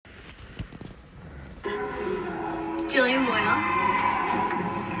Jillian Boyle.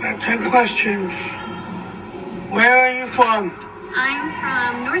 I have 10 questions. Where are you from? I'm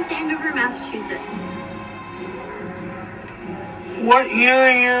from North Andover, Massachusetts. What year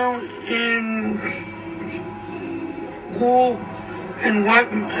are you in school, and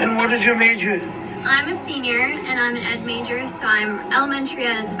what is your major? I'm a senior and I'm an ed major, so I'm elementary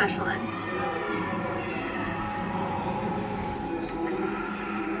ed and special ed.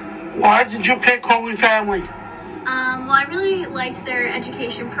 Why did you pick Holy Family? Well, I really liked their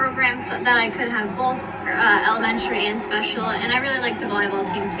education program so that I could have both elementary and special, and I really liked the volleyball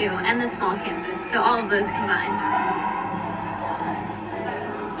team too, and the small campus, so all of those combined.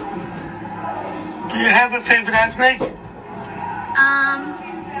 Do you have a favorite athlete?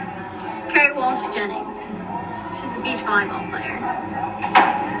 Carrie Walsh-Jennings. She's a beach volleyball player.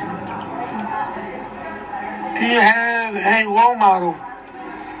 Do you have a role model?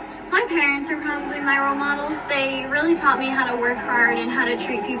 My parents are probably my role models. They really taught me how to work hard and how to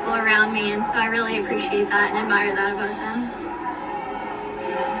treat people around me, and so I really appreciate that and admire that about them.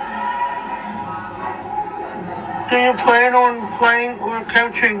 Do you plan on playing or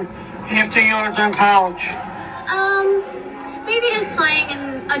coaching after you're done college? Maybe just playing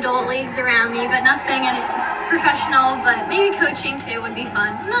in adult leagues around me, but nothing in professional, but maybe coaching too would be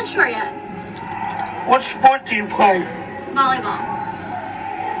fun. I'm not sure yet. What sport do you play? Volleyball.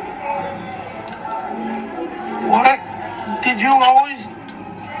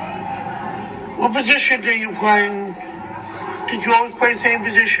 What position do you play? Did you always play the same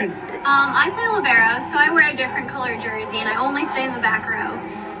position? I play libero, so I wear a different color jersey, and I only stay in the back row.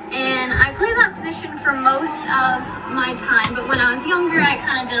 And I play that position for most of my time, but when I was younger, I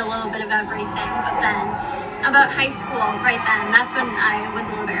kind of did a little bit of everything. But then, about high school, right then, that's when I was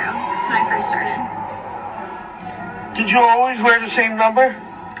a libero, when I first started. Did you always wear the same number?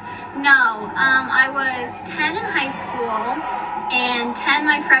 No, I was 10 in high school and 10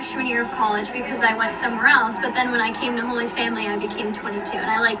 my freshman year of college because I went somewhere else. But then when I came to Holy Family, I became 22, and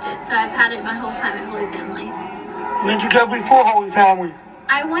I liked it. So I've had it my whole time at Holy Family. Where'd you go before Holy Family?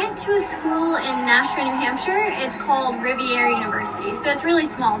 I went to a school in Nashua, New Hampshire. It's called Riviera University, so it's really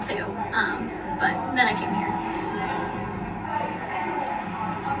small too. But then I came here.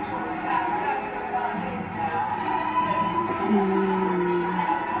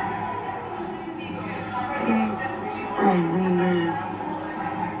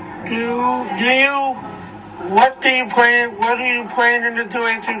 What are you planning to do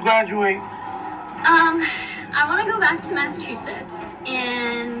after you graduate? I want to go back to Massachusetts,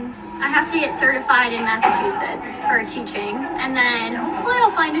 and I have to get certified in Massachusetts for teaching, and then hopefully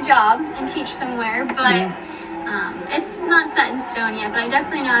I'll find a job and teach somewhere, but it's not set in stone yet, but I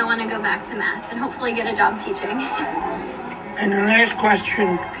definitely know I want to go back to Mass and hopefully get a job teaching. And the last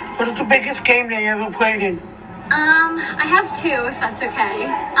question, what is the biggest game that you ever played in? I have two, if that's okay.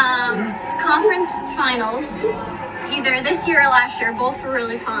 Conference finals, either this year or last year, both were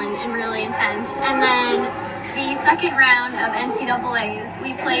really fun and really intense. And then the second round of NCAAs,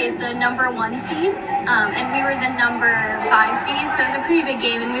 we played the number 1 seed, and we were the number 5 seed, so it was a pretty big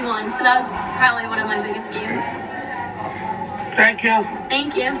game, and we won. So that was probably one of my biggest games. Thank you.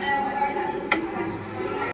 Thank you.